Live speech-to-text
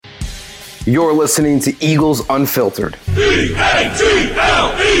You're listening to Eagles Unfiltered. E-A-G-L-E-S,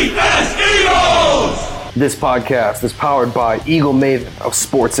 Eagles! This podcast is powered by Eagle Maven of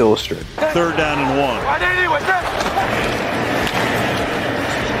Sports Illustrated. 3rd down and 1.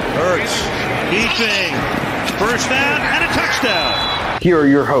 Hurts, keeping, first down and a touchdown. Here are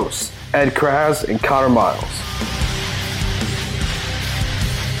your hosts, Ed Kraz and Connor Miles.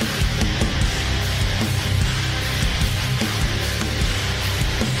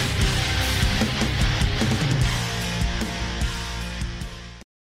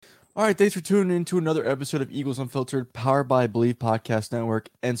 All right, thanks for tuning in to another episode of Eagles Unfiltered, powered by Believe Podcast Network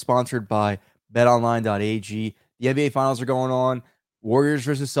and sponsored by BetOnline.ag. The NBA Finals are going on. Warriors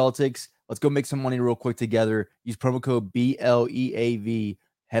versus Celtics. Let's go make some money real quick together. Use promo code BLEAV.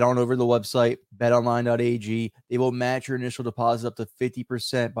 Head on over to the website, BetOnline.ag. They will match your initial deposit up to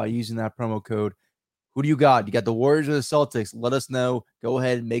 50% by using that promo code. Who do you got? You got the Warriors or the Celtics? Let us know. Go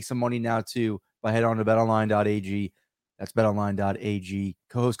ahead and make some money now, too, by heading on to BetOnline.ag. That's betonline.ag.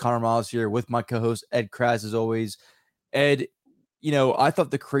 Co-host Connor Miles here with my co-host Ed Kraz, as always. Ed, I thought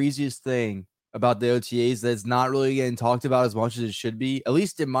the craziest thing about the OTAs that's not really getting talked about as much as it should be, at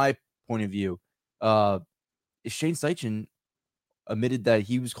least in my point of view, is Shane Steichen admitted that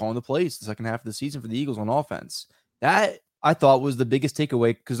he was calling the plays the second half of the season for the Eagles on offense. That, I thought, was the biggest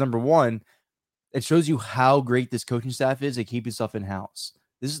takeaway because, number one, it shows you how great this coaching staff is at keeping stuff in-house.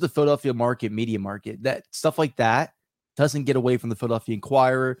 This is the Philadelphia market, media market. That stuff like that doesn't get away from the Philadelphia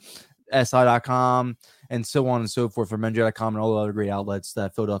Inquirer, SI.com, and so on and so forth, from NJ.com and all the other great outlets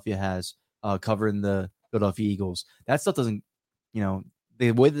that Philadelphia has covering the Philadelphia Eagles. That stuff doesn't,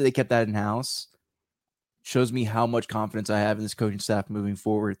 the way that they kept that in-house shows me how much confidence I have in this coaching staff moving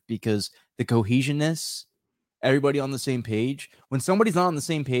forward, because the cohesionness, everybody on the same page. When somebody's not on the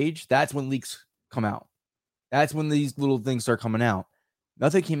same page, that's when leaks come out. That's when these little things start coming out.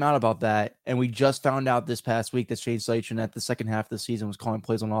 Nothing came out about that, and we just found out this past week that Shane Steichen at the second half of the season was calling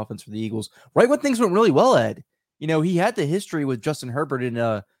plays on offense for the Eagles right when things went really well, Ed. He had the history with Justin Herbert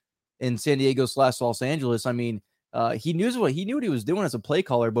in San Diego / Los Angeles. I mean, he knew what he was doing as a play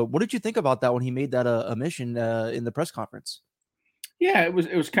caller, but what did you think about that when he made that admission in the press conference? Yeah, it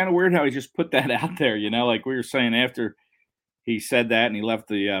was kind of weird how he just put that out there, like we were saying after he said that and he left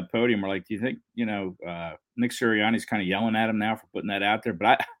the podium. We're like, do you think, Nick Sirianni's kind of yelling at him now for putting that out there?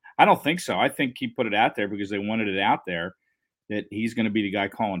 But I don't think so. I think he put it out there because they wanted it out there that he's going to be the guy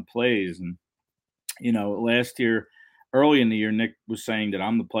calling plays. And, last year, early in the year, Nick was saying that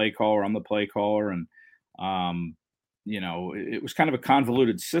I'm the play caller. And, it was kind of a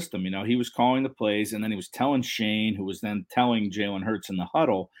convoluted system. He was calling the plays and then he was telling Shane, who was then telling Jalen Hurts in the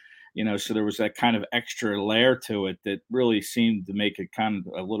huddle. So there was that kind of extra layer to it that really seemed to make it kind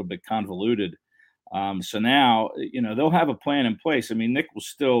of a little bit convoluted. So now, they'll have a plan in place. I mean, Nick will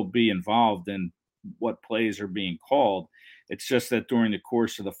still be involved in what plays are being called. It's just that during the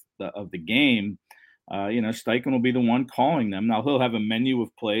course of the game, Steichen will be the one calling them. Now he'll have a menu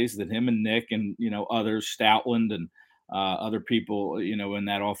of plays that him and Nick and, others, Stoutland and other people, in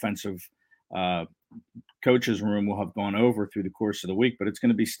that offensive coach's room will have gone over through the course of the week, but it's going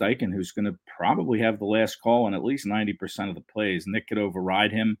to be Steichen who's going to probably have the last call on at least 90% of the plays. Nick could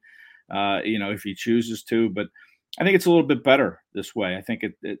override him, if he chooses to, but I think it's a little bit better this way. I think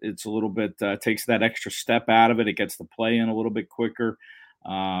it's a little bit, takes that extra step out of it. It gets the play in a little bit quicker.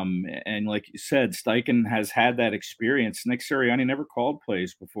 And like you said, Steichen has had that experience. Nick Sirianni never called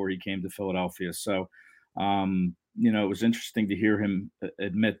plays before he came to Philadelphia. So, it was interesting to hear him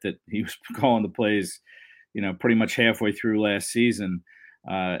admit that he was calling the plays, pretty much halfway through last season.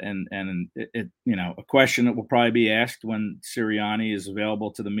 And a question that will probably be asked when Sirianni is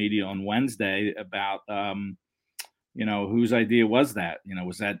available to the media on Wednesday about, whose idea was that?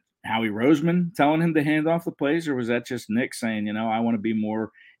 Was that Howie Roseman telling him to hand off the plays, or was that just Nick saying, I want to be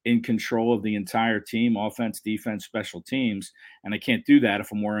more in control of the entire team, offense, defense, special teams, and I can't do that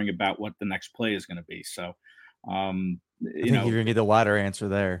if I'm worrying about what the next play is going to be. So, I think you're going to get the latter answer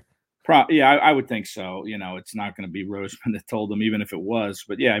there. I would think so. It's not going to be Roseman that told him, even if it was.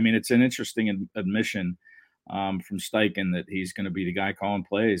 But yeah, I mean, it's an interesting admission from Steichen that he's going to be the guy calling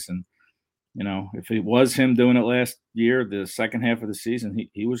plays. And if it was him doing it last year, the second half of the season,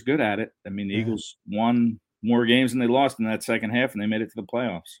 he was good at it. I mean, the Eagles won more games than they lost in that second half, and they made it to the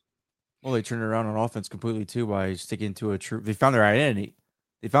playoffs. Well, they turned it around on offense completely too by sticking to they found their identity.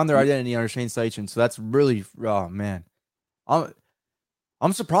 They found their identity under Shane Steichen. So that's really, oh man,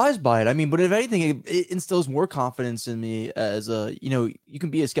 I'm surprised by it. I mean, but if anything, it instills more confidence in me as you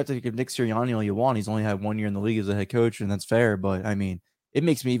can be a skeptic of Nick Sirianni all you want. He's only had 1 year in the league as a head coach, and that's fair. But I mean, it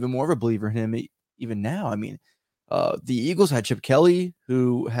makes me even more of a believer in him even now. I mean, The Eagles had Chip Kelly,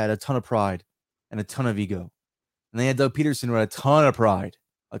 who had a ton of pride and a ton of ego. And they had Doug Peterson, who had a ton of pride.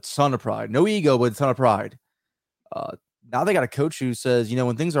 No ego, but a ton of pride. Now they got a coach who says,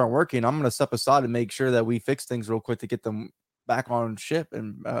 when things aren't working, I'm going to step aside and make sure that we fix things real quick to get them back on ship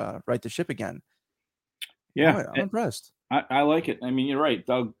and right the ship again. Yeah, I'm impressed. I like it. I mean, you're right.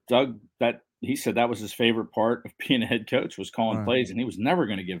 Doug, that he said that was his favorite part of being a head coach was calling plays, and he was never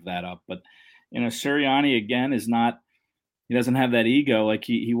going to give that up. But, Sirianni, again, he doesn't have that ego. Like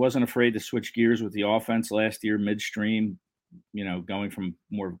he wasn't afraid to switch gears with the offense last year midstream, going from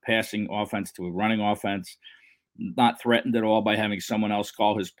more of a passing offense to a running offense, not threatened at all by having someone else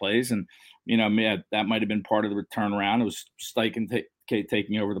call his plays. And, that might have been part of the turnaround. It was Steichen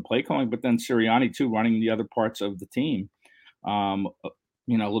taking over the play calling, but then Sirianni too, running the other parts of the team, a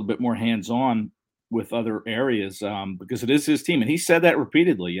little bit more hands-on with other areas because it is his team. And he said that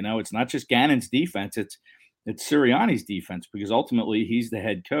repeatedly, it's not just Gannon's defense. It's Sirianni's defense because ultimately he's the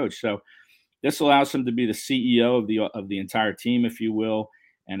head coach. So this allows him to be the CEO of the entire team, if you will,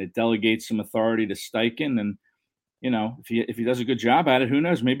 and it delegates some authority to Steichen. And if he does a good job at it, who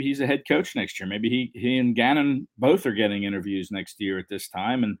knows? Maybe he's a head coach next year. Maybe he and Gannon both are getting interviews next year at this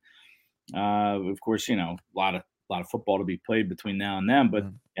time. And of course, a lot of football to be played between now and then. But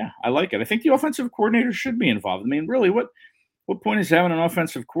yeah, I like it. I think the offensive coordinator should be involved. I mean, really, what point is having an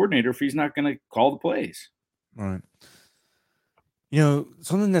offensive coordinator if he's not going to call the plays? Right.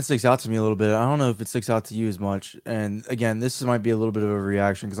 Something that sticks out to me a little bit, I don't know if it sticks out to you as much. And again, this might be a little bit of a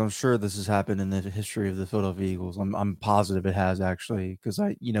reaction because I'm sure this has happened in the history of the Philadelphia Eagles. I'm positive it has actually because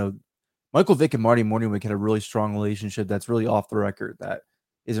Michael Vick and Marty Morningwig had a really strong relationship that's really off the record that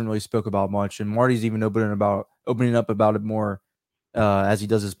isn't really spoke about much. And Marty's even opening up about it more as he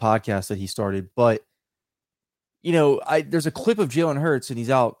does his podcast that he started. But, there's a clip of Jalen Hurts and he's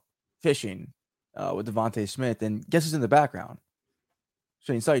out fishing with Devontae Smith, and guess who's in the background?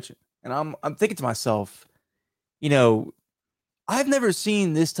 Shane Steichen. And I'm thinking to myself, I've never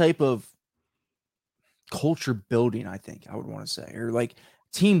seen this type of culture building, I think I would want to say, or like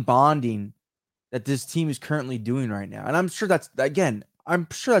team bonding that this team is currently doing right now. And I'm sure that's an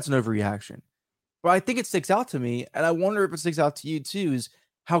overreaction. But I think it sticks out to me, and I wonder if it sticks out to you too, is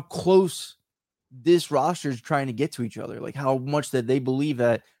how close this roster is trying to get to each other. Like how much that they believe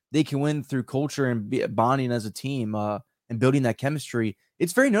that they can win through culture and bonding as a team and building that chemistry.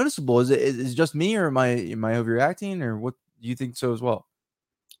 It's very noticeable. Is it just me, or am I overreacting, or what do you think so as well?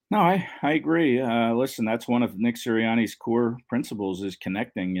 No, I agree. Listen, that's one of Nick Sirianni's core principles is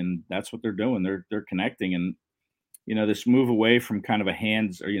connecting, and that's what they're doing. They're connecting, and this move away from kind of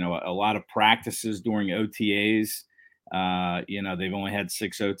a lot of practices during OTAs. They've only had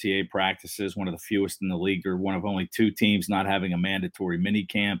 6 OTA practices, one of the fewest in the league. They're one of only 2 teams not having a mandatory mini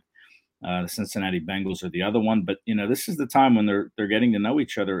camp. The Cincinnati Bengals are the other one. But, this is the time when they're getting to know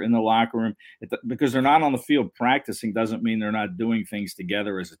each other in the locker room. Because they're not on the field practicing doesn't mean they're not doing things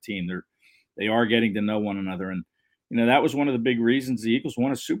together as a team. They are getting to know one another. And, that was one of the big reasons the Eagles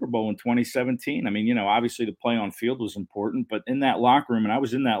won a Super Bowl in 2017. I mean, obviously the play on field was important. But in that locker room, and I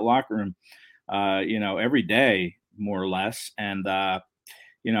was in that locker room, every day, more or less. And,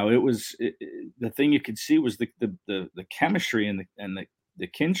 it was the thing you could see was the chemistry and the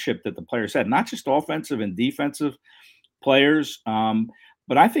kinship that the players had, not just offensive and defensive players.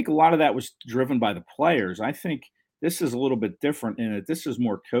 But I think a lot of that was driven by the players. I think this is a little bit different in it. This is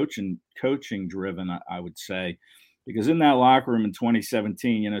more coaching driven, I would say, because in that locker room in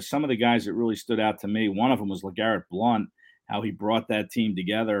 2017, some of the guys that really stood out to me, one of them was LeGarrette Blount, how he brought that team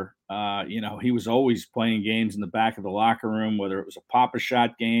together. He was always playing games in the back of the locker room, whether it was a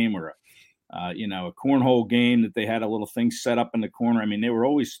Pop-A-Shot game or a cornhole game that they had a little thing set up in the corner. I mean, they were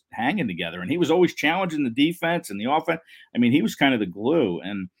always hanging together, and he was always challenging the defense and the offense. I mean, he was kind of the glue,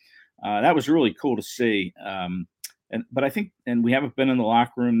 and that was really cool to see. But I think, and we haven't been in the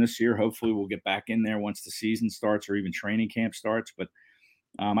locker room this year. Hopefully we'll get back in there once the season starts or even training camp starts. But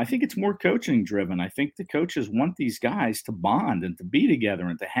I think it's more coaching driven. I think the coaches want these guys to bond and to be together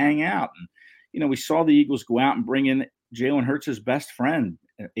and to hang out. And, we saw the Eagles go out and bring in Jalen Hurts' best friend,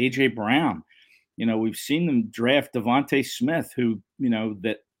 A.J. Brown. We've seen them draft Devontae Smith, who,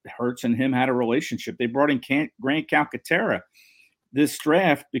 that Hurts and him had a relationship. They brought in Grant Calcaterra this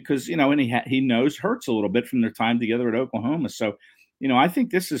draft because, and he knows Hurts a little bit from their time together at Oklahoma. So, I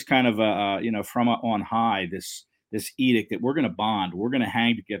think this is kind of from on high, this edict that we're going to bond, we're going to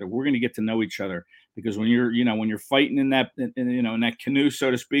hang together, we're going to get to know each other. Because when you're fighting in that canoe,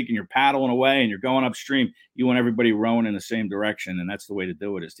 so to speak, and you're paddling away and you're going upstream, you want everybody rowing in the same direction. And that's the way to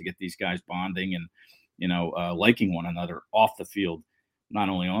do it, is to get these guys bonding and, liking one another off the field, not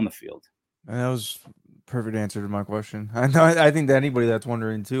only on the field. And that was perfect answer to my question. I know. I think that anybody that's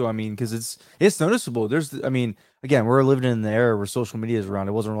wondering too. I mean, because it's noticeable. I mean, again, we're living in the era where social media is around.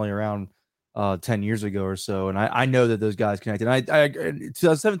 It wasn't really around 10 years ago or so, and I know that those guys connected.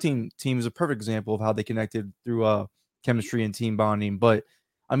 2017 team is a perfect example of how they connected through chemistry and team bonding. But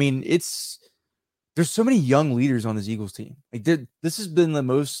I mean, there's so many young leaders on this Eagles team. Like this has been the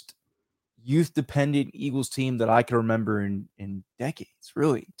most youth dependent Eagles team that I can remember in decades,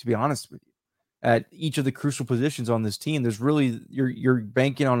 really, to be honest with you. At each of the crucial positions on this team, there's really you're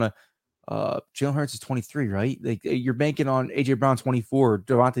banking on a Jalen Hurts is 23, right? Like you're banking on AJ Brown 24,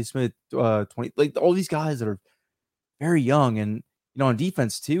 Devontae Smith 20, like all these guys that are very young. And on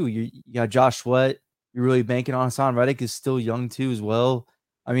defense too, you got Josh Sweat. You're really banking on Hassan Reddick is still young too as well.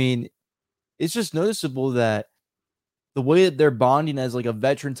 I mean, it's just noticeable that the way that they're bonding as like a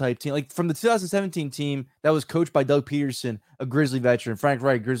veteran type team, like from the 2017 team that was coached by Doug Peterson, a Grizzly veteran, Frank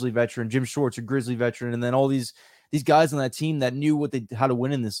Wright, Grizzly veteran, Jim Schwartz, a Grizzly veteran, and then all these guys on that team that knew how to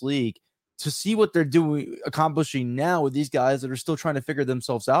win in this league. To see what they're accomplishing now with these guys that are still trying to figure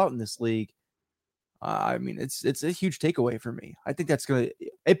themselves out in this league, I mean, it's a huge takeaway for me. I think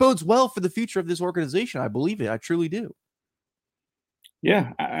it bodes well for the future of this organization. I believe it. I truly do.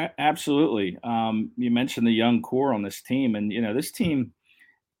 Yeah, absolutely. You mentioned the young core on this team, and this team,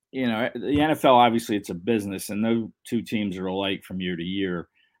 the NFL obviously it's a business, and no two teams are alike from year to year.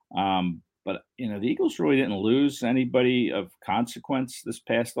 But the Eagles really didn't lose anybody of consequence this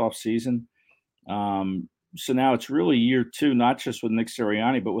past off season. So now it's really year two, not just with Nick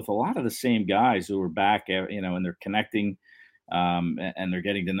Sirianni, but with a lot of the same guys who are back, and they're connecting, and they're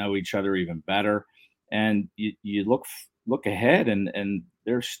getting to know each other even better. And you look ahead, and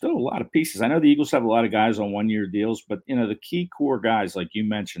there's still a lot of pieces. I know the Eagles have a lot of guys on 1-year deals, but the key core guys, like you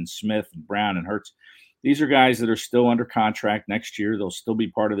mentioned, Smith and Brown and Hurts, these are guys that are still under contract next year. They'll still be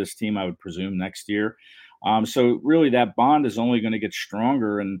part of this team, I would presume, next year. So really that bond is only going to get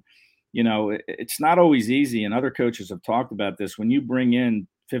stronger. And, it's not always easy. And other coaches have talked about this. When you bring in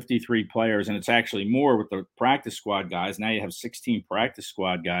 53 players, and it's actually more with the practice squad guys, now you have 16 practice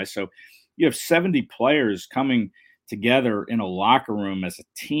squad guys. So you have 70 players coming together in a locker room as a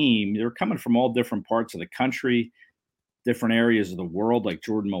team. They're coming from all different parts of the country, different areas of the world, like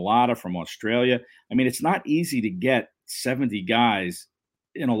Jordan Mailata from Australia. I mean, it's not easy to get 70 guys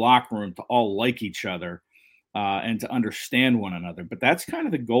in a locker room to all like each other and to understand one another. But that's kind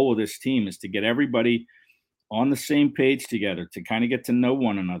of the goal of this team, is to get everybody on the same page together, to kind of get to know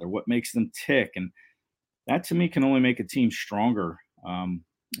one another, what makes them tick. And that to me can only make a team stronger. And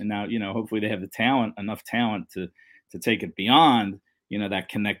now, hopefully they have enough talent to take it beyond, that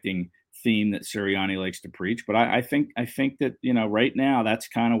connecting theme that Sirianni likes to preach. But I think that, right now that's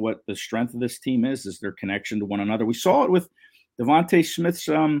kind of what the strength of this team is their connection to one another. We saw it with Devontae Smith's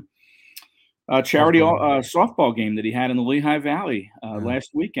charity softball game that he had in the Lehigh Valley last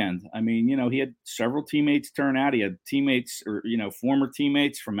weekend. I mean, he had several teammates turn out. He had teammates or, former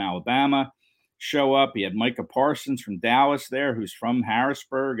teammates from Alabama show up. He had Micah Parsons from Dallas there, who's from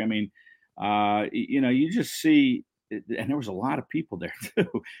Harrisburg. I mean, you just see, and there was a lot of people there too.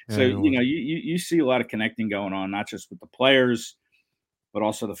 So, you see a lot of connecting going on, not just with the players, but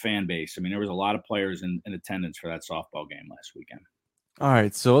also the fan base. I mean, there was a lot of players in attendance for that softball game last weekend. All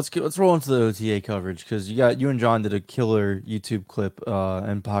right, so let's roll into the OTA coverage, because you and John did a killer YouTube clip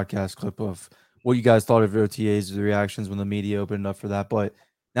and podcast clip of what you guys thought of OTAs, the reactions when the media opened up for that. But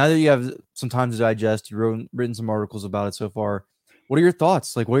now that you have some time to digest, you've written some articles about it so far. What are your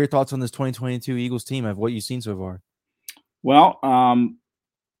thoughts? Like, what are your thoughts on this 2022 Eagles team of what you've seen so far? Well,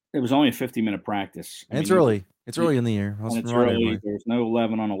 it was only a 50-minute practice. It's early. It's early in the year. It's early. There's no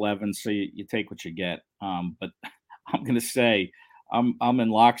 11 on 11, so you take what you get. But I'm going to say I'm in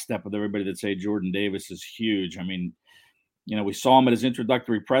lockstep with everybody that say Jordan Davis is huge. I mean, we saw him at his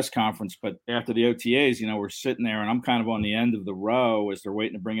introductory press conference, but after the OTAs, we're sitting there, and I'm kind of on the end of the row as they're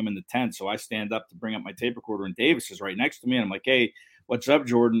waiting to bring him in the tent. So I stand up to bring up my tape recorder, and Davis is right next to me, and I'm like, "Hey, what's up,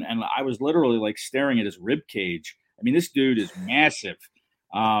 Jordan?" And I was literally like staring at his rib cage. I mean, this dude is massive.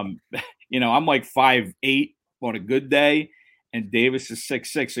 I'm like 5'8" on a good day, and Davis is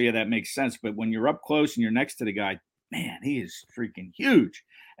 6'6". So yeah, that makes sense. But when you're up close and you're next to the guy, man, he is freaking huge.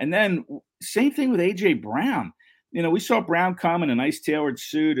 And then same thing with AJ Brown. We saw Brown come in a nice tailored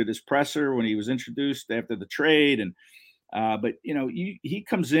suit at his presser when he was introduced after the trade. And but he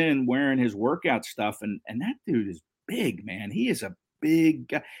comes in wearing his workout stuff, and that dude is big, man. He is a big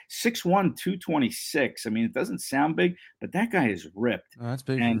guy, 6'1", 226. I mean, it doesn't sound big, but that guy is ripped. Oh, that's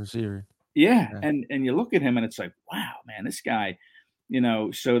big for a receiver. Yeah. And you look at him and it's like, wow, man, this guy,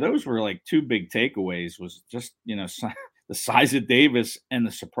 so those were like two big takeaways, was just, the size of Davis and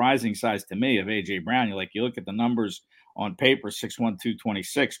the surprising size to me of A.J. Brown. You look at the numbers on paper, 6'1",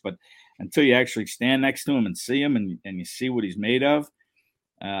 226, but until you actually stand next to him and see him and you see what he's made of,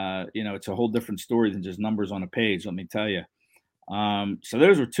 it's a whole different story than just numbers on a page, let me tell you. So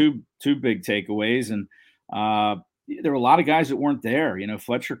those were two big takeaways. And there were a lot of guys that weren't there.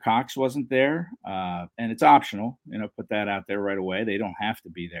 Fletcher Cox wasn't there, and it's optional. Put that out there right away. They don't have to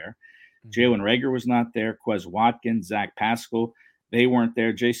be there. Jalen Reagor was not there. Quez Watkins, Zach Pascal, they weren't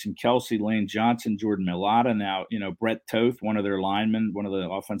there. Jason Kelsey, Lane Johnson, Jordan Mailata. Now, Brett Toth, one of their linemen, one of the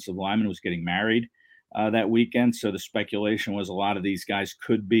offensive linemen, was getting married that weekend. So the speculation was a lot of these guys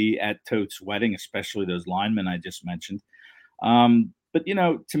could be at Toth's wedding, especially those linemen I just mentioned. But,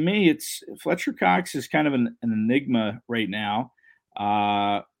 to me, it's Fletcher Cox is kind of an enigma right now.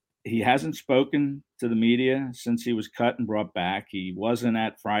 He hasn't spoken to the media since he was cut and brought back. He wasn't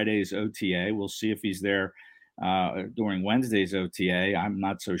at Friday's OTA. We'll see if he's there during Wednesday's OTA. I'm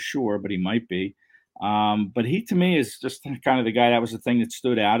not so sure, but he might be. But he, to me, is just kind of the guy. That was the thing that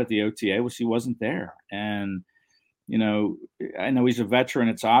stood out at the OTA was he wasn't there. And, I know he's a veteran.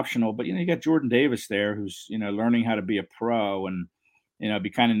 It's optional, but, you got Jordan Davis there who's, learning how to be a pro. And, it'd be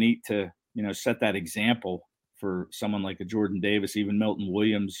kind of neat to, set that example for someone like a Jordan Davis, even Milton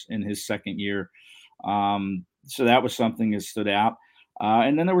Williams in his second year. So that was something that stood out.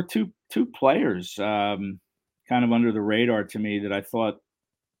 And then there were two players kind of under the radar to me that I thought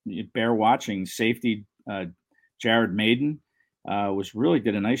bear watching. Safety Jared Maiden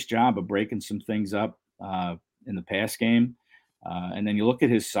did a nice job of breaking some things up in the pass game. And then you look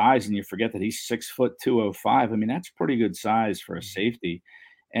at his size and you forget that he's 6'2", 205. I mean, that's pretty good size for a safety.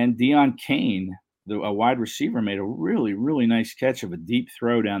 And Deon Cain, a wide receiver, made a really, really nice catch of a deep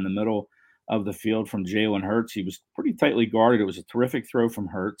throw down the middle of the field from Jalen Hurts. He was pretty tightly guarded. It was a terrific throw from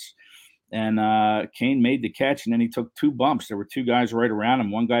Hurts. And Cain made the catch, and then he took two bumps. There were two guys right around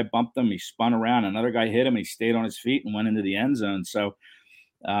him. One guy bumped him. He spun around. Another guy hit him. He stayed on his feet and went into the end zone. So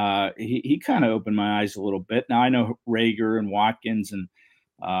he kind of opened my eyes a little bit. Now, I know Reagor and Watkins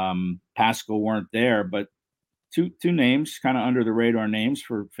and Pascal weren't there, but two names, kind of under the radar names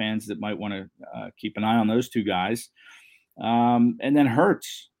for fans that might want to keep an eye on those two guys. And then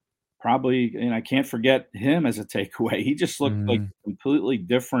Hurts, probably, and I can't forget him as a takeaway. He just looked like a completely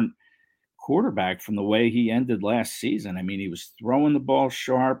different quarterback from the way he ended last season. I mean, he was throwing the ball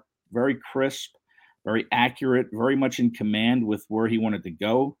sharp, very crisp, very accurate, very much in command with where he wanted to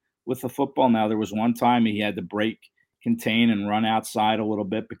go with the football. Now, there was one time he had to break, contain, and run outside a little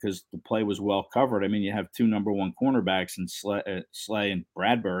bit because the play was well covered. I mean, you have two number one cornerbacks in Slay and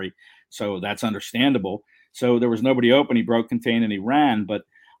Bradbury, so that's understandable. So there was nobody open. He broke, contain, and he ran. But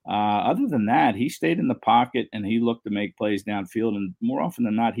other than that, he stayed in the pocket and he looked to make plays downfield. And more often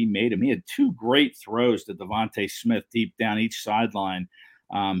than not, he made them. He had two great throws to Devontae Smith deep down each sideline,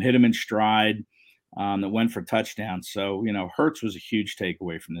 hit him in stride. That went for touchdowns. So, Hurts was a huge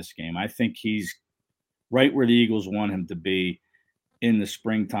takeaway from this game. I think he's right where the Eagles want him to be in the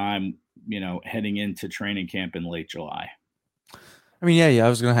springtime, heading into training camp in late July. I mean, yeah. I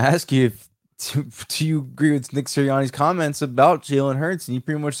was going to ask you do you agree with Nick Sirianni's comments about Jalen Hurts? And you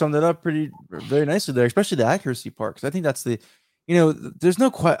pretty much summed it up very nicely there, especially the accuracy part. Because I think that's there's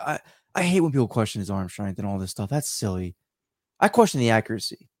no question. I hate when people question his arm strength and all this stuff. That's silly. I question the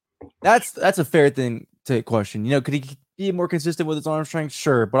accuracy. That's a fair thing to question. Could he be more consistent with his arm strength?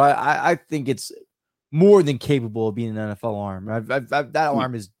 Sure, but I think it's more than capable of being an NFL arm. That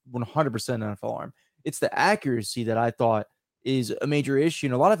arm is 100% an NFL arm. It's the accuracy that I thought is a major issue,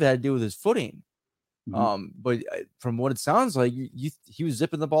 and a lot of it had to do with his footing. But from what it sounds like, he was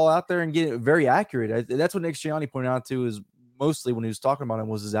zipping the ball out there and getting very accurate. That's what Nick Sirianni pointed out too, is mostly when he was talking about him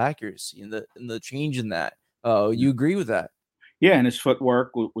was his accuracy and the change in that. You agree with that? Yeah, and his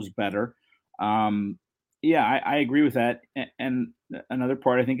footwork was better. I agree with that. And another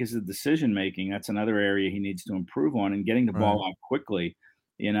part, I think, is the decision making. That's another area he needs to improve on, and getting the ball out quickly.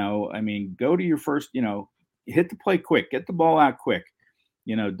 Go to your first, hit the play quick, get the ball out quick.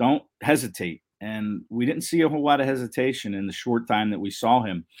 Don't hesitate. And we didn't see a whole lot of hesitation in the short time that we saw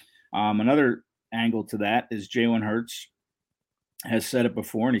him. Another angle to that is Jalen Hurts has said it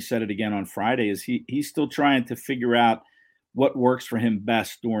before, and he said it again on Friday, is he's still trying to figure out what works for him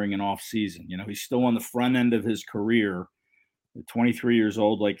best during an off season. He's still on the front end of his career, 23 years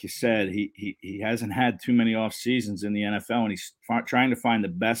old. Like you said, he hasn't had too many off seasons in the NFL, and he's trying to find the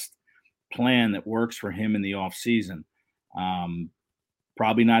best plan that works for him in the off season.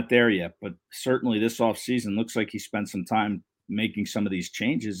 Probably not there yet, but certainly this off season looks like he spent some time making some of these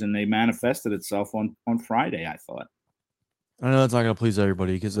changes, and they manifested itself on Friday, I thought. I know it's not going to please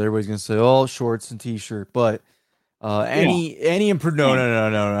everybody because everybody's going to say, oh, shorts and t-shirt, but Any any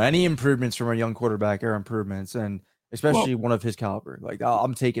improvements from a young quarterback are improvements, and especially one of his caliber. Like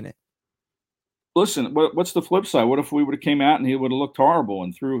I'm taking it. Listen, what's the flip side? What if we would have came out and he would have looked horrible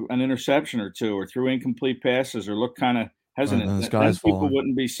and threw an interception or two, or threw incomplete passes, or looked kind of hesitant? Then people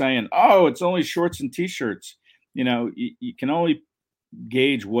wouldn't be saying, "Oh, it's only shorts and t-shirts." You can only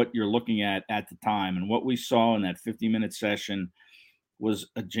gauge what you're looking at the time, and what we saw in that 50-minute session was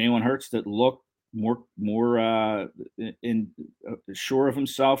a Jalen Hurts that looked more sure of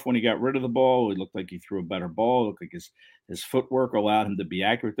himself when he got rid of the ball. He looked like he threw a better ball. It looked like his footwork allowed him to be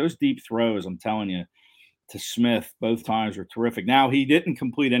accurate. Those deep throws, I'm telling you, to Smith both times were terrific. Now, he didn't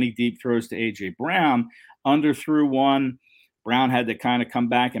complete any deep throws to A.J. Brown. Underthrew one. Brown had to kind of come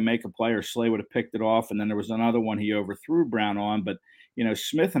back and make a play, or Slay would have picked it off. And then there was another one he overthrew Brown on. But,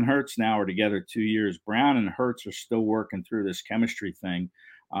 Smith and Hurts now are together 2 years. Brown and Hurts are still working through this chemistry thing.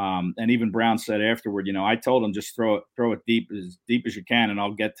 And even Brown said afterward, I told him just throw it deep as you can, and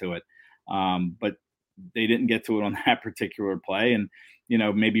I'll get to it. But they didn't get to it on that particular play. And,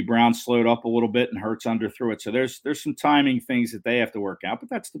 maybe Brown slowed up a little bit and Hurts underthrew it. So there's some timing things that they have to work out, but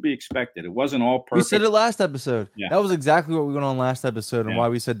that's to be expected. It wasn't all perfect. We said it last episode. Yeah. That was exactly what we went on last episode, and why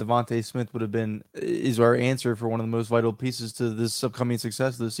we said Devontae Smith is our answer for one of the most vital pieces to this upcoming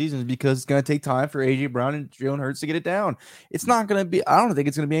success of the season, because it's going to take time for A.J. Brown and Jalen Hurts to get it down. It's not going to be, I don't think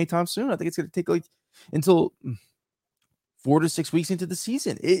it's going to be anytime soon. I think it's going to take until 4 to 6 weeks into the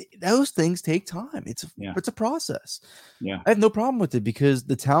season. Those things take time. It's a process. Yeah, I have no problem with it, because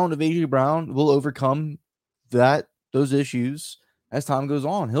the talent of A.J. Brown will overcome those issues as time goes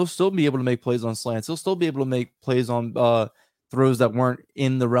on. He'll still be able to make plays on slants. He'll still be able to make plays on throws that weren't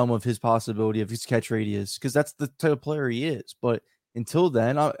in the realm of his possibility of his catch radius, because that's the type of player he is. But until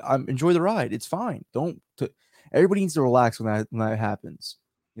then, I enjoy the ride. It's fine. Everybody needs to relax when that happens.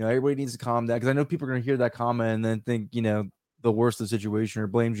 Everybody needs to calm down, because I know people are going to hear that comment and then think, the worst of the situation, or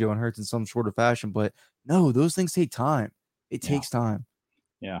blame Jalen Hurts in some sort of fashion. But no, those things take time. It takes time.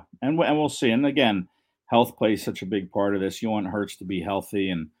 Yeah. And we'll see. And again, health plays such a big part of this. You want Hurts to be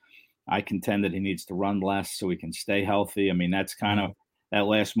healthy, and I contend that he needs to run less so he can stay healthy. I mean, that's kind of that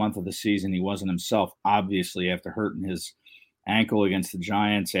last month of the season. He wasn't himself, obviously, after hurting his ankle against the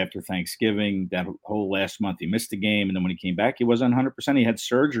Giants after Thanksgiving. That whole last month he missed a game, and then when he came back, he wasn't 100%. He had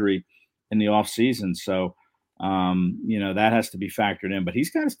surgery in the off season, so that has to be factored in. But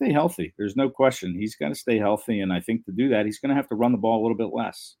he's got to stay healthy. There's no question. He's got to stay healthy, and I think to do that, he's going to have to run the ball a little bit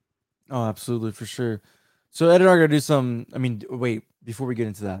less. Oh, absolutely, for sure. So Ed and I are going to do some. I mean, wait, before we get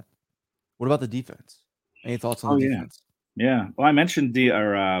into that, what about the defense? Any thoughts on the defense? Yeah. Well, I mentioned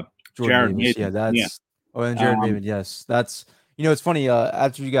Jared Davis. Yeah, that's. Yeah. Oh, and Jared David, yes. That's, it's funny,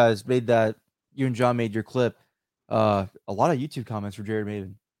 after you guys made that, you and John made your clip, a lot of YouTube comments for Jared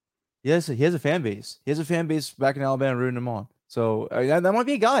Maven. Yes, he has a fan base. He has a fan base back in Alabama rooting him on. So that might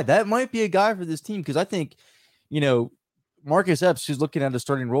be a guy. That might be a guy for this team, because I think, Marcus Epps, who's looking at a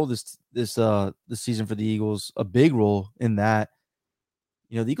starting role this season for the Eagles, a big role in that.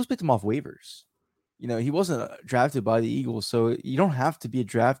 The Eagles picked him off waivers. He wasn't drafted by the Eagles, so you don't have to be a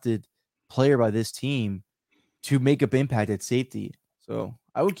drafted player by this team to make up impact at safety. So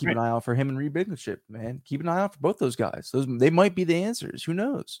I would keep an eye out for him and Reed Blankenship, man. Keep an eye out for both those guys. They might be the answers. Who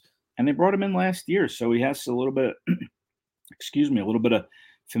knows? And they brought him in last year, so he has a little bit of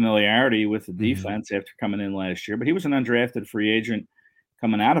familiarity with the defense after coming in last year. But he was an undrafted free agent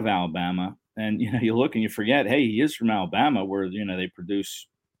coming out of Alabama. And, you look and you forget, hey, he is from Alabama, where, they produce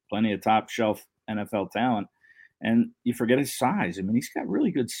plenty of top shelf NFL talent. And you forget his size. I mean, he's got really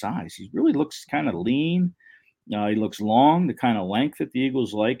good size. He really looks kind of lean. He looks long, the kind of length that the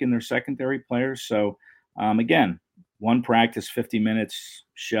Eagles like in their secondary players. So, again, one practice, 50 minutes,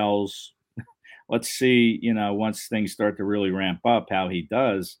 shells. Let's see, once things start to really ramp up, how he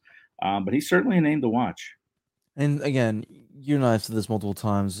does. But he's certainly a name to watch. And again, you and I have said this multiple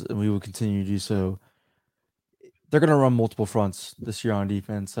times, and we will continue to do so. They're going to run multiple fronts this year on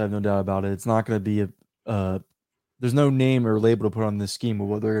defense. I have no doubt about it. It's not going to be there's no name or label to put on this scheme of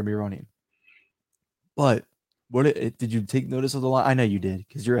what they're going to be running. But did you take notice of the line? I know you did,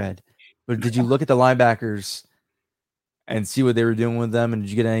 because you're Ed. But did you look at the linebackers and see what they were doing with them? And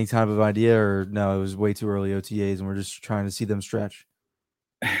did you get any type of idea, or no, it was way too early OTAs and we're just trying to see them stretch?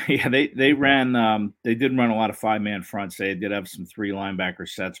 Yeah, they ran. They did run a lot of 5-man fronts. They did have some 3 linebacker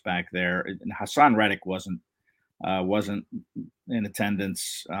sets back there. And Hassan Reddick wasn't in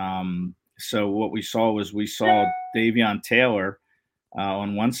attendance. So what we saw Davion Taylor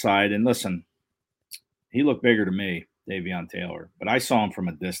on one side. And listen, he looked bigger to me, Davion Taylor, but I saw him from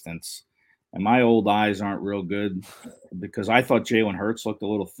a distance. And my old eyes aren't real good, because I thought Jalen Hurts looked a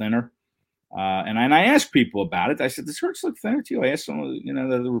little thinner. And I asked people about it. I said, "Does Hurts look thinner to you?" I asked some of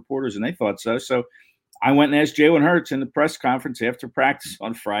the reporters, and they thought so. So I went and asked Jalen Hurts in the press conference after practice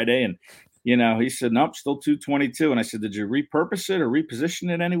on Friday, and he said, "Nope, still 222." And I said, "Did you repurpose it or reposition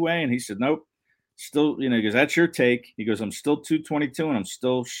it anyway?" And he said, "Nope, still." He goes, "That's your take." He goes, "I'm still 222 and I'm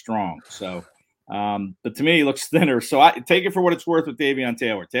still strong." So, but to me, he looks thinner. So I take it for what it's worth with Davion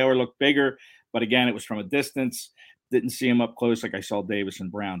Taylor. Taylor looked bigger, but again, it was from a distance. Didn't see him up close like I saw Davis and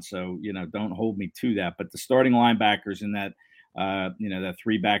Brown. So, don't hold me to that. But the starting linebackers in that, that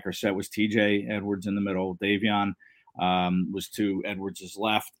 3-backer set was TJ Edwards in the middle. Davion was to Edwards'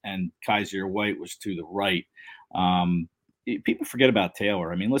 left, and Kaiser White was to the right. People forget about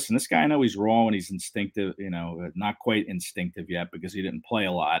Taylor. I mean, listen, this guy, I know he's raw and he's instinctive, not quite instinctive yet because he didn't play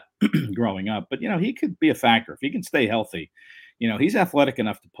a lot growing up. But, he could be a factor if he can stay healthy. He's athletic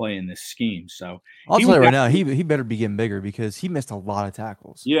enough to play in this scheme. So I'll tell you right now, he better be getting bigger because he missed a lot of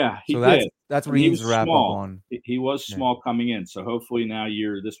tackles. Yeah, he did. That's what he needs to wrap up on. He was small coming in. So hopefully now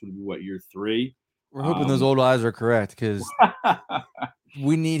this would be year 3. We're hoping those old eyes are correct because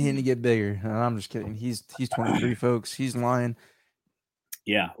we need him to get bigger. I'm just kidding. He's 23, folks. He's lying.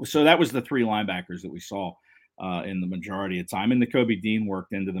 Yeah. So that was the 3 linebackers that we saw in the majority of time. And the Kobe Dean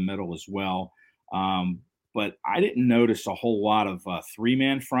worked into the middle as well. But I didn't notice a whole lot of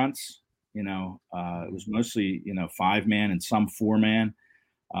 3-man fronts. It was mostly, 5-man and some 4-man.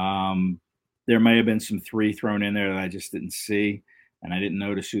 There may have been some 3 thrown in there that I just didn't see. And I didn't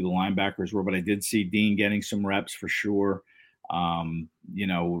notice who the linebackers were, but I did see Dean getting some reps for sure. Kyron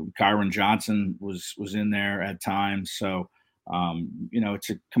Johnson was in there at times. So, it's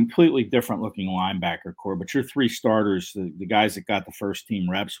a completely different looking linebacker core. But your 3 starters, the guys that got the first team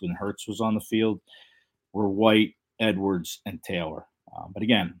reps when Hurts was on the field, were White, Edwards, and Taylor. But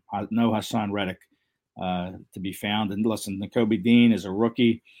again, no Hassan Reddick to be found. And listen, Nakobe Dean is a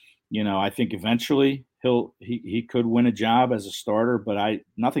rookie. I think eventually he could win a job as a starter, but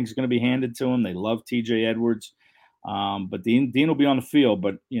nothing's going to be handed to him. They love TJ Edwards. But Dean will be on the field.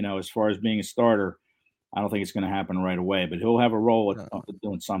 But, as far as being a starter, I don't think it's going to happen right away. But he'll have a role at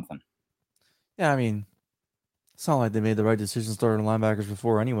doing something. Yeah, I mean, it's not like they made the right decision starting linebackers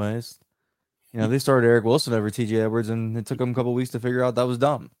before anyways. They started Eric Wilson over TJ Edwards, and it took them a couple of weeks to figure out that was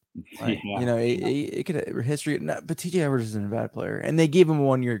dumb. Like, yeah. It could have history, but TJ Edwards isn't a bad player, and they gave him a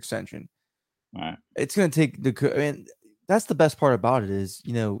 1-year extension. Right. It's going to take that's the best part about it is,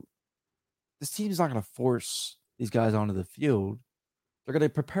 this team's not going to force these guys onto the field. They're going to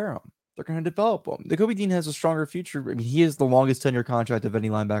prepare them. They're going to develop them. Nakobe Dean has a stronger future. I mean, he is the longest tenure contract of any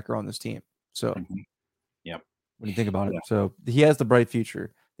linebacker on this team. So, Yep. When you think about it, so he has the bright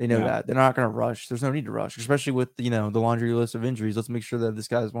future. They know that. They're not going to rush. There's no need to rush, especially with, the laundry list of injuries. Let's make sure that this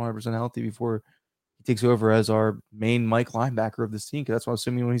guy is 100% healthy before he takes over as our main Mike linebacker of this team, because that's what I'm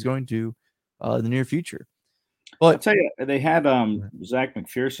assuming when he's going to in the near future. But I'll tell you, they had Zach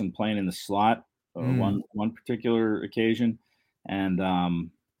McPherson playing in the slot one particular occasion, and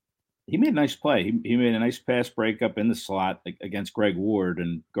he made a nice play. He made a nice pass breakup in the slot against Greg Ward,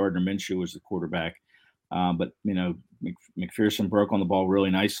 and Gardner Minshew was the quarterback. But McPherson broke on the ball really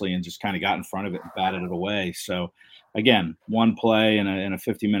nicely and just kind of got in front of it and batted it away. So again, one play in a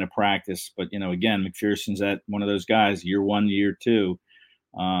 50-minute practice. But again, McPherson's at one of those guys, year 1, year 2,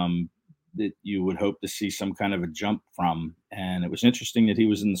 that you would hope to see some kind of a jump from. And it was interesting that he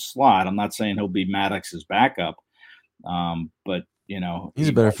was in the slot. I'm not saying he'll be Maddox's backup, but he's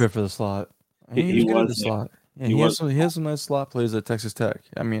a better fit for the slot. He was the slot. Yeah, he has some nice slot plays at Texas Tech.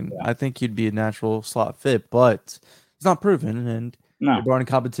 I mean, I think he'd be a natural slot fit, but he's not proven, and they're brought in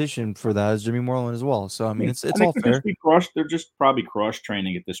competition for that as Jimmy Moreland as well. So I mean, it's all fair. They're just probably cross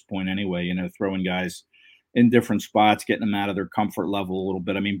training at this point anyway. Throwing guys in different spots, getting them out of their comfort level a little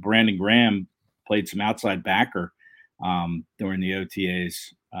bit. I mean, Brandon Graham played some outside backer during the OTAs,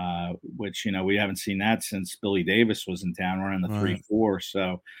 which we haven't seen that since Billy Davis was in town running the 3-4.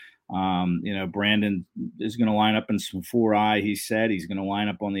 So. Brandon is going to line up in some 4-eye. He said he's going to line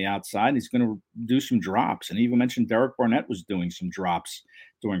up on the outside. And he's going to do some drops. And he even mentioned Derek Barnett was doing some drops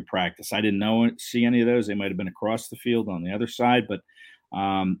during practice. I didn't see any of those. They might have been across the field on the other side. But,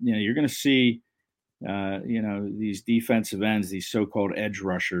 you're going to see, these defensive ends, these so-called edge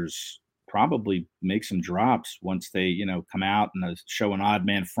rushers, probably make some drops once they, come out and show an odd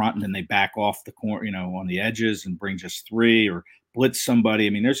man front, and then they back off the corner, on the edges and bring just 3 or blitz somebody. I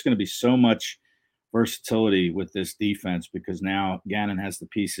mean, there's going to be so much versatility with this defense because now Gannon has the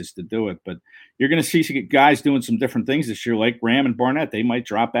pieces to do it. But you're going to see guys doing some different things this year, like Graham and Barnett. They might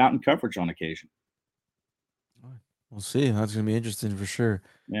drop out in coverage on occasion. We'll see. That's going to be interesting for sure.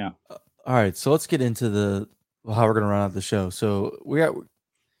 Yeah. All right. So let's get into how we're going to run out the show. So we got,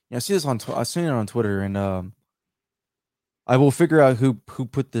 Yeah, I see this I seen it on Twitter, and I will figure out who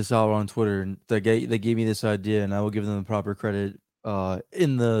put this out on Twitter, and they gave me this idea, and I will give them the proper credit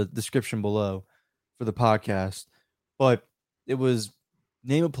in the description below for the podcast. But it was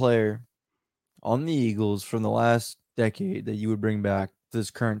name a player on the Eagles from the last decade that you would bring back to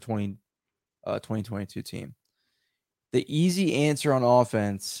this current 2022 team. The easy answer on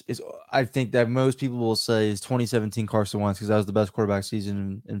offense is, I think that most people will say, is 2017 Carson Wentz, because that was the best quarterback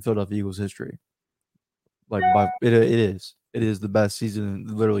season in Philadelphia Eagles history. Like, it is the best season.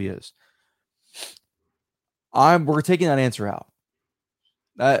 It literally is. We're taking that answer out.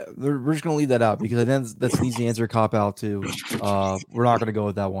 We're just gonna leave that out because that's an easy answer cop out too. We're not gonna go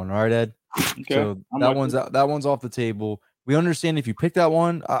with that one. All right, Ed. Okay. So that one's off the table. We understand if you pick that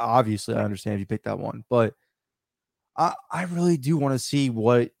one. Obviously, I understand if you pick that one, but I really do want to see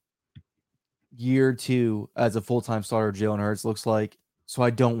what year 2 as a full-time starter Jalen Hurts looks like. So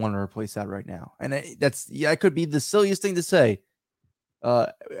I don't want to replace that right now. And it could be the silliest thing to say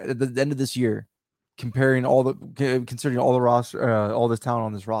at the end of this year, considering all the roster, all this talent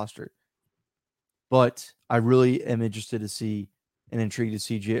on this roster. But I really am interested to see and intrigued to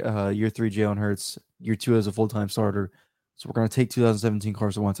see year 3 Jalen Hurts, year 2 as a full-time starter. So we're going to take 2017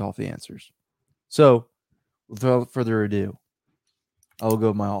 Carson Wentz off the answers. So without further ado, I will go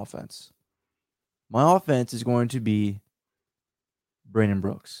with my offense. My offense is going to be Brandon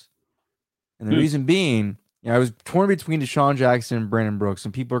Brooks. And the reason being, I was torn between Deshaun Jackson and Brandon Brooks.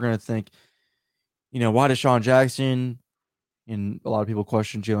 And people are going to think, why Deshaun Jackson? And a lot of people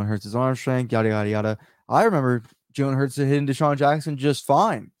question Jalen Hurts' arm strength, yada, yada, yada. I remember Jalen Hurts hitting Deshaun Jackson just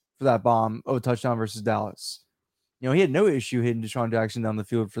fine for that bomb of a touchdown versus Dallas. He had no issue hitting Deshaun Jackson down the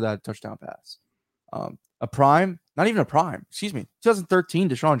field for that touchdown pass. Not even a prime, 2013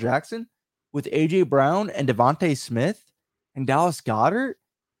 Deshaun Jackson with A.J. Brown and Devontae Smith and Dallas Goedert.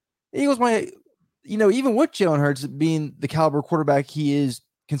 The Eagles might, even with Jalen Hurts being the caliber quarterback he is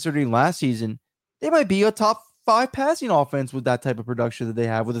considering last season, they might be a top 5 passing offense with that type of production that they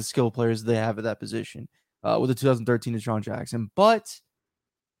have, with the skill players that they have at that position, with the 2013 Deshaun Jackson. But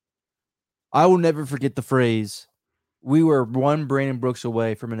I will never forget the phrase, we were one Brandon Brooks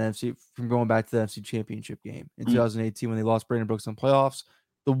away from going back to the NFC Championship game in 2018 when they lost Brandon Brooks in playoffs.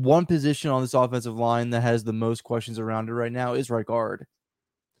 The one position on this offensive line that has the most questions around it right now is right guard.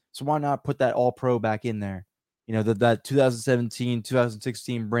 So why not put that all-pro back in there? That 2017,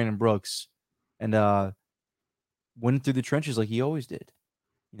 2016 Brandon Brooks, and went through the trenches like he always did.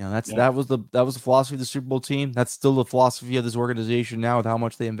 That was the philosophy of the Super Bowl team. That's still the philosophy of this organization now, with how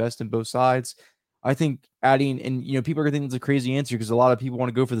much they invest in both sides. I think adding, and people are gonna think it's a crazy answer because a lot of people want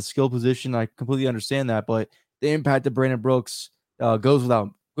to go for the skill position. I completely understand that, but the impact of Brandon Brooks goes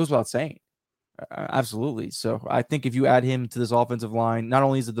without saying. Absolutely. So I think if you add him to this offensive line, not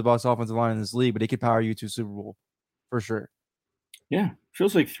only is it the best offensive line in this league, but it could power you to a Super Bowl for sure. Yeah,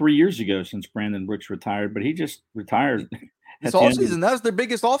 feels like 3 years ago since Brandon Brooks retired, but he just retired. This offseason, that was their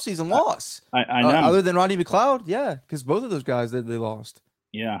biggest offseason loss. I know. Other than Rodney McLeod, yeah, because both of those guys they lost.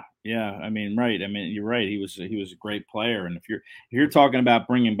 Yeah. I mean, right. I mean, you're right. He was a great player, and if you're talking about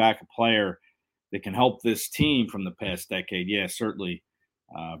bringing back a player that can help this team from the past decade, yeah, certainly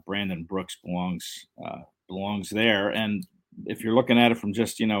Brandon Brooks belongs there. And if you're looking at it from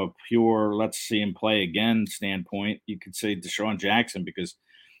just a pure let's see him play again standpoint, you could say Deshaun Jackson, because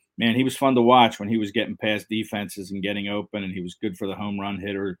man, he was fun to watch when he was getting past defenses and getting open, and he was good for the home run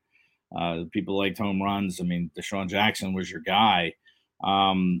hitter. People liked home runs. I mean, Deshaun Jackson was your guy.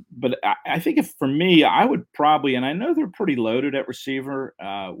 But I think for me, I would probably, and I know they're pretty loaded at receiver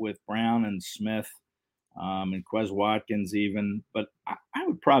with Brown and Smith and Quez Watkins even, but I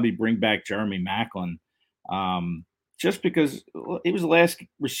would probably bring back Jeremy Maclin just because he was the last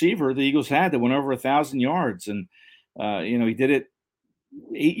receiver the Eagles had that went over 1,000 yards. And, he did it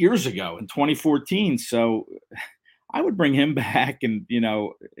 8 years ago in 2014. So I would bring him back. And,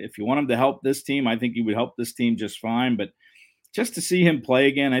 if you want him to help this team, I think he would help this team just fine. But just to see him play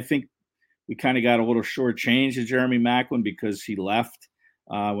again, I think we kind of got a little shortchanged to Jeremy Maclin because he left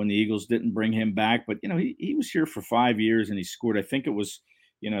when the Eagles didn't bring him back. But, he was here for 5 years and he scored, I think it was,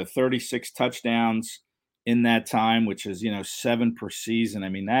 36 touchdowns in that time, which is, 7 per season. I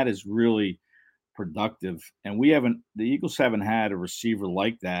mean, that is really productive. And the Eagles haven't had a receiver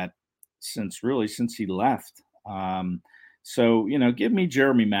like that since he left. So, give me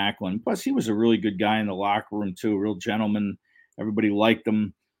Jeremy Maclin. Plus, he was a really good guy in the locker room too, a real gentleman. Everybody liked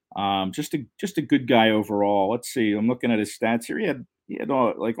him. Just a good guy overall. Let's see. I'm looking at his stats here. He had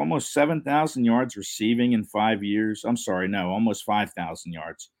like almost 7,000 yards receiving in 5 years. I'm sorry, no, almost 5,000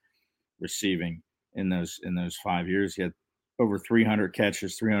 yards receiving in those 5 years. He had over 300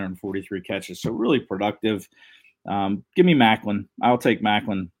 catches, 343 catches. So really productive. Give me Maclin. I'll take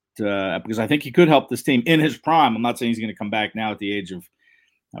Maclin because I think he could help this team in his prime. I'm not saying he's going to come back now at the age of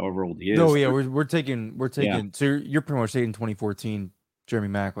however old he is. No, yeah, we're taking. Yeah. So you're pretty much taking 2014 Jeremy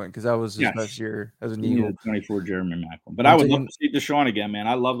Maclin because that was his best year as an Eagle. 24 Jeremy Maclin. But I would love to see Deshaun again, man.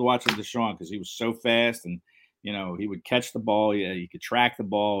 I loved watching Deshaun because he was so fast and he would catch the ball. Yeah, he could track the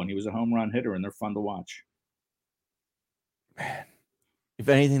ball, and he was a home run hitter, and they're fun to watch. Man, if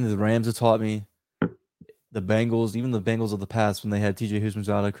anything, the Rams have taught me. The Bengals, even the Bengals of the past, when they had T.J.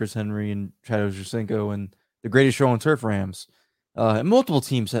 Houshmandzadeh, Chris Henry, and Chad Ochocinco, and the greatest show on turf, Rams, and multiple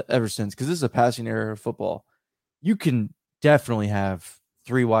teams ever since, because this is a passing era of football. You can definitely have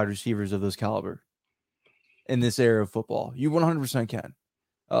 3 wide receivers of this caliber in this era of football. You 100% can.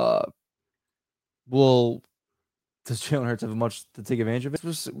 Does Jalen Hurts have much to take advantage of it?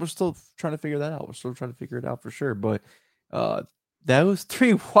 We're still trying to figure that out. We're still trying to figure it out for sure. But those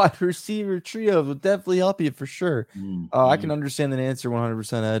 3 wide receiver trios would definitely help you for sure. I can understand that answer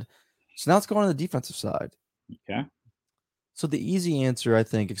 100%, Ed. So now let's go on the defensive side. Okay. So the easy answer, I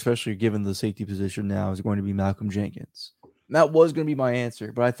think, especially given the safety position now, is going to be Malcolm Jenkins. And that was going to be my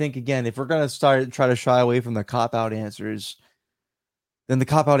answer. But I think, again, if we're going to try to shy away from the cop-out answers, then the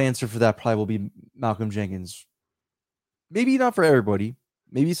cop-out answer for that probably will be Malcolm Jenkins. Maybe not for everybody.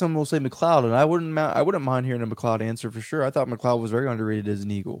 Maybe someone will say McLeod, and I wouldn't mind hearing a McLeod answer for sure. I thought McLeod was very underrated as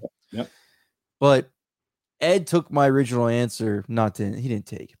an Eagle. Yep. But Ed took my original answer. He didn't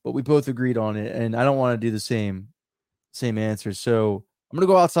take, but we both agreed on it, and I don't want to do the same answer. So I'm gonna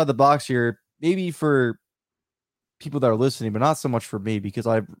go outside the box here, maybe for people that are listening, but not so much for me because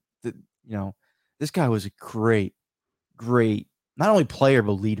this guy was a great, not only player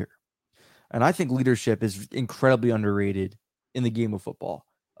but leader. And I think leadership is incredibly underrated in the game of football.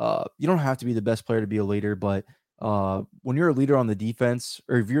 You don't have to be the best player to be a leader, but when you're a leader on the defense,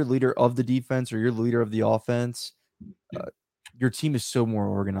 or if you're a leader of the defense, or you're the leader of the offense, your team is so more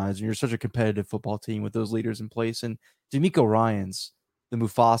organized, and you're such a competitive football team with those leaders in place. And DeMeco Ryans, the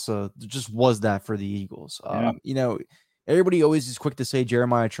Mufasa, just was that for the Eagles. Everybody always is quick to say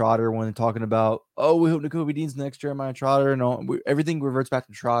Jeremiah Trotter when talking about, we hope Nakobe Dean's the next Jeremiah Trotter, and everything reverts back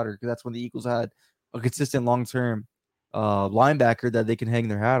to Trotter because that's when the Eagles had a consistent long-term linebacker that they can hang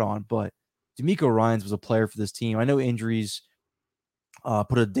their hat on. But DeMeco Ryans was a player for this team. I know injuries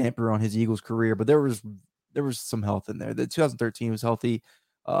put a damper on his Eagles career, but there was some health in there. The 2013 was healthy.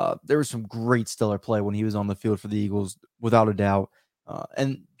 There was some great stellar play when he was on the field for the Eagles, without a doubt,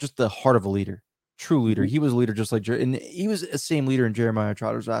 and just the heart of a leader. True leader. He was a leader just like and he was the same leader in Jeremiah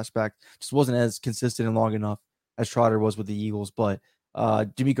Trotter's aspect. Just wasn't as consistent and long enough as Trotter was with the Eagles. But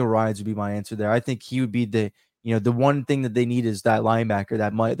DeMeco Ryans would be my answer there. I think he would be the one thing that they need is that linebacker,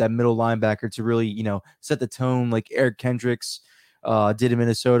 that middle linebacker to really set the tone, like Eric Kendricks did in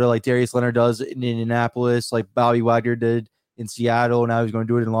Minnesota, like Darius Leonard does in Indianapolis, like Bobby Wagner did in Seattle. Now he's going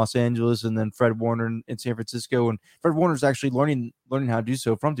to do it in Los Angeles, and then Fred Warner in San Francisco. And Fred Warner's actually learning how to do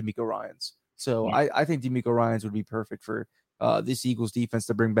so from DeMeco Ryans. So I think DeMeco Ryans would be perfect for this Eagles defense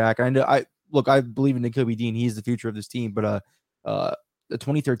to bring back. I believe in Nakobe Dean. He's the future of this team. But the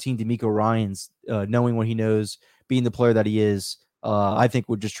 2013 DeMeco Ryans, knowing what he knows, being the player that he is, I think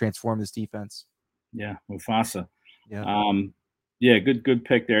would just transform this defense. Yeah, Mufasa. Yeah. Good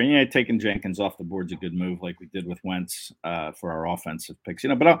pick there. And taking Jenkins off the board's a good move, like we did with Wentz for our offensive picks.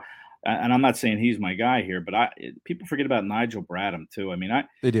 But I'm not saying he's my guy here, but people forget about Nigel Bradham too. I mean,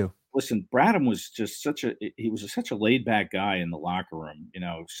 they do. Listen, Bradham was just such a laid back guy in the locker room.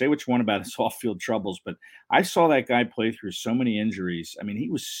 Say what you want about his off field troubles, but I saw that guy play through so many injuries. I mean, he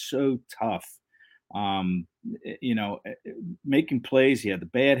was so tough. Making plays. He had the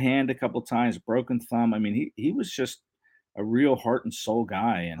bad hand a couple of times, broken thumb. I mean, he was just a real heart and soul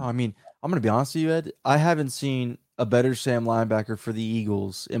guy. And I'm going to be honest with you, Ed. I haven't seen a better Sam linebacker for the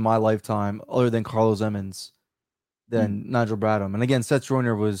Eagles in my lifetime, other than Carlos Emmons, than Nigel Bradham. And again, Seth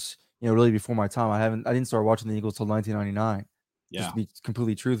Joyner was, really before my time. I didn't start watching the Eagles till 1999. Just to be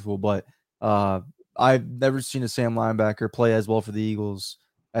completely truthful. But I've never seen a Sam linebacker play as well for the Eagles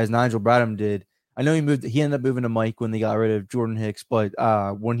as Nigel Bradham did. I know he ended up moving to Mike when they got rid of Jordan Hicks, but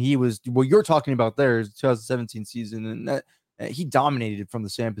when he was, what you're talking about there is the 2017 season, and that he dominated from the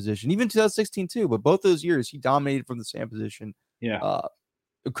Sam position, even 2016 too. But both those years, he dominated from the Sam position. Yeah,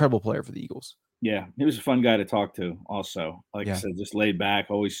 incredible player for the Eagles. Yeah, he was a fun guy to talk to. Also, I said, just laid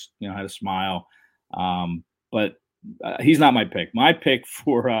back, always had a smile. But he's not my pick. My pick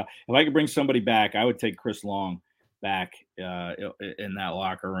for if I could bring somebody back, I would take Chris Long back in that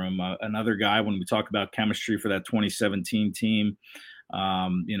locker room. Another guy, when we talk about chemistry for that 2017 team, I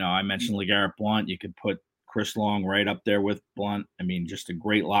mentioned LeGarrette Blount. You could put Chris Long right up there with Blunt. I mean, just a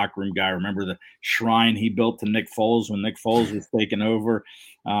great locker room guy. Remember the shrine he built to Nick Foles when Nick Foles was taking over.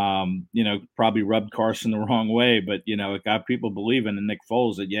 Probably rubbed Carson the wrong way, but it got people believing in Nick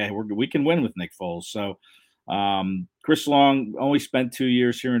Foles that we can win with Nick Foles. So Chris Long only spent 2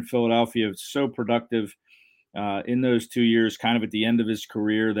 years here in Philadelphia. So productive in those 2 years, kind of at the end of his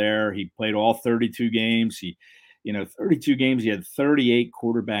career there. He played all 32 games. 32 games, he had 38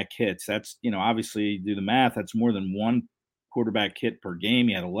 quarterback hits. That's, obviously do the math. That's more than one quarterback hit per game.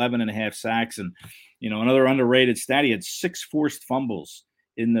 He had 11 and a half sacks. And, another underrated stat, he had 6 forced fumbles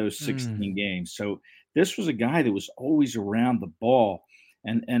in those 16 games. So this was a guy that was always around the ball.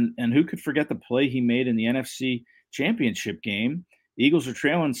 And who could forget the play he made in the NFC Championship game? Eagles are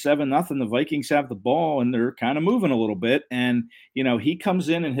trailing 7-0. The Vikings have the ball, and they're kind of moving a little bit. And, he comes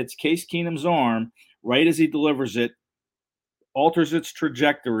in and hits Case Keenum's arm right as he delivers it, alters its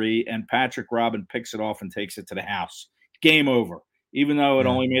trajectory, and Patrick Robin picks it off and takes it to the house. Game over, even though it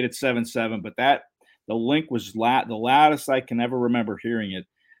only made it 7-7. But the link was the loudest I can ever remember hearing it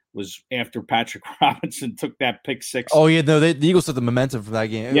was after Patrick Robinson took that pick six. Oh, yeah, no, the Eagles took the momentum from that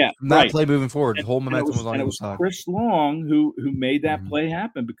game. Yeah, from that play moving forward, the whole momentum was on the Eagles side. Chris Long who made that play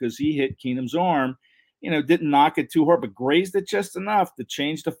happen because he hit Keenum's arm. Didn't knock it too hard, but grazed it just enough to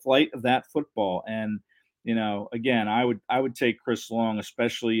change the flight of that football. And, again, I would take Chris Long,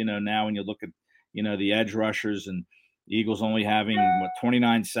 especially, now when you look at, the edge rushers and the Eagles only having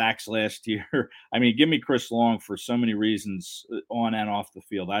 29 sacks last year. I mean, give me Chris Long for so many reasons on and off the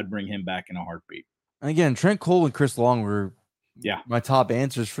field. I'd bring him back in a heartbeat. And again, Trent Cole and Chris Long were my top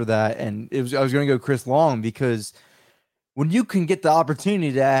answers for that. And I was going to go Chris Long because when you can get the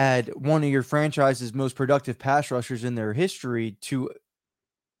opportunity to add one of your franchise's most productive pass rushers in their history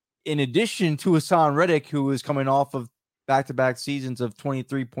in addition to Hassan Reddick, who is coming off of back-to-back seasons of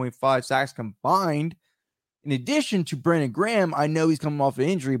 23.5 sacks combined, in addition to Brandon Graham, I know he's coming off an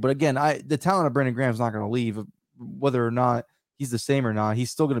injury, but again, the talent of Brandon Graham is not going to leave. Whether or not he's the same or not,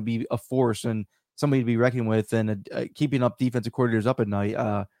 he's still going to be a force and somebody to be reckoned with and keeping up defensive coordinators up at night.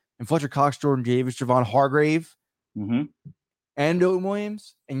 And Fletcher Cox, Jordan Davis, Javon Hargrave, and Dylan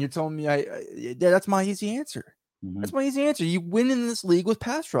Williams, and you're telling me that's my easy answer. That's my easy answer. You win in this league with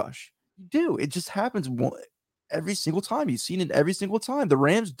pass rush. You do. It just happens every single time. You've seen it every single time. The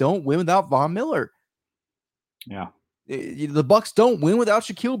Rams don't win without Von Miller. Yeah. The Bucs don't win without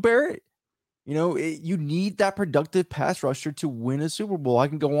Shaquille Barrett. You need that productive pass rusher to win a Super Bowl. I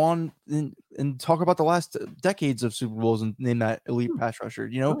can go on and talk about the last decades of Super Bowls and name that elite pass rusher.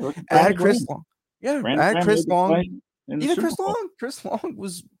 Add Chris Long. Yeah, add Chris Long. Even Chris Long. Chris Long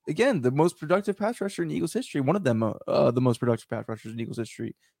was, again, the most productive pass rusher in Eagles history. One of them, the most productive pass rushers in Eagles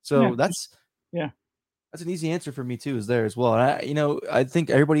history. So that's an easy answer for me too. Is there as well? And I think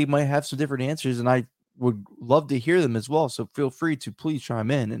everybody might have some different answers, and I would love to hear them as well. So feel free to please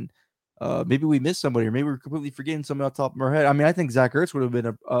chime in, and maybe we missed somebody, or maybe we're completely forgetting somebody off the top of our head. I mean, I think Zach Ertz would have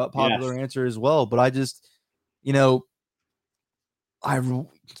been a popular answer as well, but I just,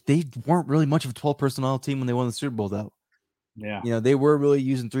 they weren't really much of a 12 personnel team when they won the Super Bowl, though. Yeah. They were really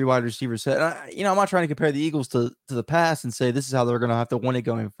using 3 wide receiver set. I'm not trying to compare the Eagles to the past and say this is how they're going to have to win it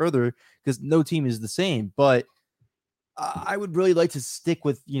going further, because no team is the same. But I would really like to stick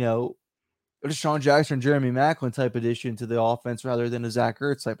with, Deshaun Jackson, Jeremy Maclin type addition to the offense rather than a Zach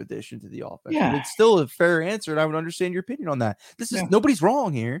Ertz type addition to the offense. Yeah. It's still a fair answer, and I would understand your opinion on that. Nobody's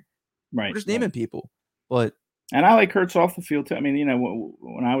wrong here. Right. We're just naming people. And I like Hurts off the field too. I mean,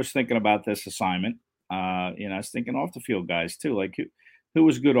 when I was thinking about this assignment, I was thinking off the field guys too, like who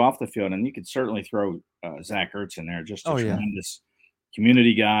was good off the field, and you could certainly throw Zach Ertz in there. Just a tremendous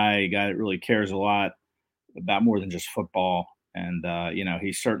community guy, a guy that really cares a lot about more than just football, and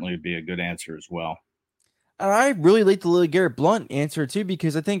he certainly would be a good answer as well. And I really like the LeGarrette Blount answer too,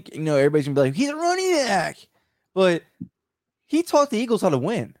 because I think everybody's gonna be like, he's a running back, but he taught the Eagles how to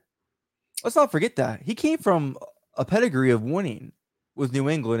win. Let's not forget that. He came from a pedigree of winning with New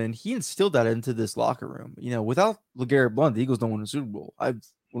England, and he instilled that into this locker room. Without LeGarrette Blount, the Eagles don't win a Super Bowl. I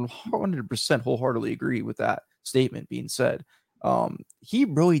 100% wholeheartedly agree with that statement being said. He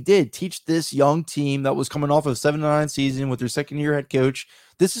really did teach this young team that was coming off of a 7-9 season with their second-year head coach,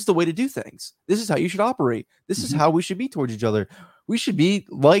 this is the way to do things. This is how you should operate. This is how we should be towards each other. We should be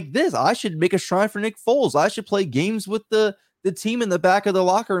like this. I should make a shrine for Nick Foles. I should play games with the team in the back of the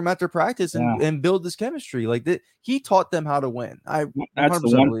locker room after practice and build this chemistry. Like that, he taught them how to win. That's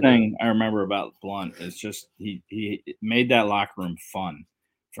the one thing I remember about Blount is just he made that locker room fun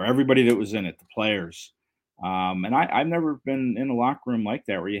for everybody that was in it, the players. And I've never been in a locker room like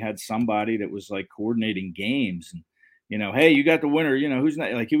that where you had somebody that was like coordinating games and hey, you got the winner. Who's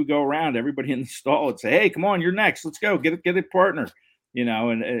not? Like he would go around everybody in the stall and say, hey, come on, you're next. Let's go get a partner. And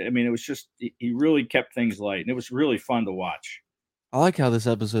I mean, it was just he really kept things light, and it was really fun to watch. I like how this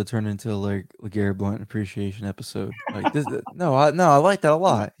episode turned into like LeGarrette Blount appreciation episode. Like this, I like that a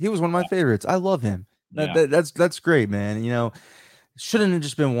lot. He was one of my favorites. I love him. That's great, man. Shouldn't have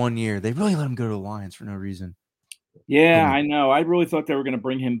just been 1 year. They really let him go to the Lions for no reason. Yeah, I know. I really thought they were going to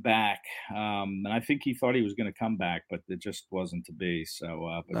bring him back, and I think he thought he was going to come back, but it just wasn't to be.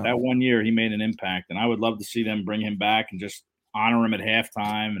 So, that 1 year he made an impact, and I would love to see them bring him back and just honor him at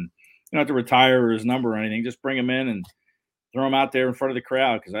halftime, and you don't have to retire his number or anything. Just bring him in and throw him out there in front of the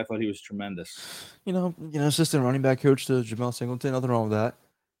crowd because I thought he was tremendous. Assistant running back coach to Jamel Singleton. Nothing wrong with that.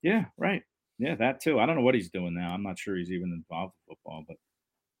 Yeah, right. Yeah, that too. I don't know what he's doing now. I'm not sure he's even involved in football, but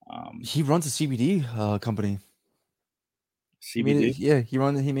he runs a CBD company. CBD?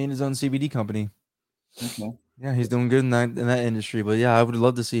 He made his own CBD company. Okay. Yeah, he's doing good in that industry. But yeah, I would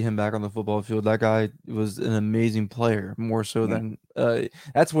love to see him back on the football field. That guy was an amazing player, more so than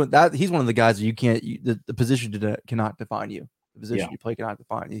he's one of the guys that you can't the position cannot define you. The position you play cannot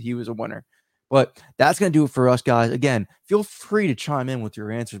define you. He was a winner. But that's going to do it for us, guys. Again, feel free to chime in with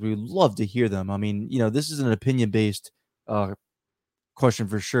your answers. We would love to hear them. I mean, this is an opinion-based question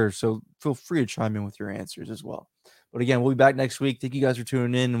for sure. So feel free to chime in with your answers as well. But again, we'll be back next week. Thank you guys for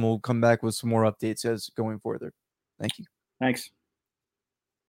tuning in, and we'll come back with some more updates as going further. Thank you. Thanks.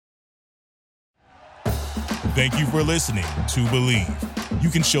 Thank you for listening to Believe. You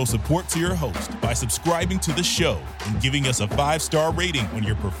can show support to your host by subscribing to the show and giving us a 5-star rating on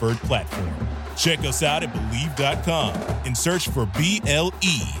your preferred platform. Check us out at Believe.com and search for BLEAV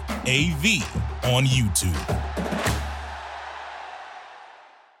on YouTube.